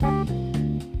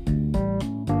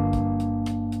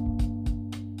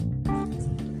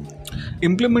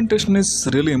Implementation is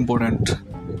really important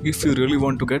if you really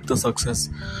want to get the success,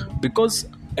 because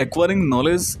acquiring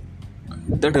knowledge,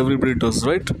 that everybody does,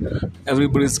 right?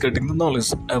 Everybody is getting the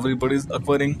knowledge, everybody is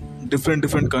acquiring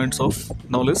different kinds of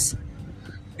knowledge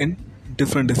in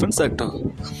different sector.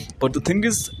 But the thing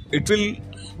is, it will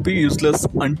be useless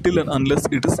until and unless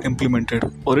it is implemented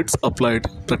or it's applied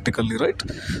practically, right?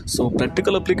 So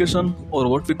practical application, or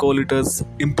what we call it as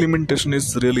implementation,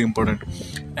 is really important,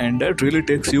 and that really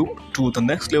takes you to the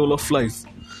next level of life.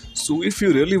 So if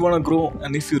you really want to grow,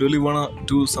 and if you really want to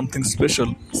do something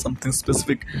special, something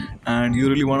specific, and you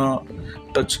really want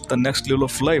to touch the next level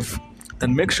of life,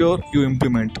 then make sure you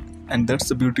implement. And that's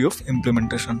the beauty of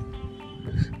implementation.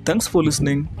 Thanks for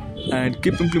listening, and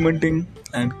keep implementing,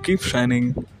 and keep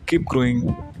shining, keep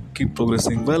growing, keep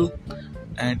progressing well,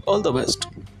 and all the best.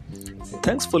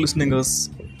 Thanks for listening us.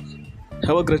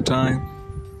 Have a great time.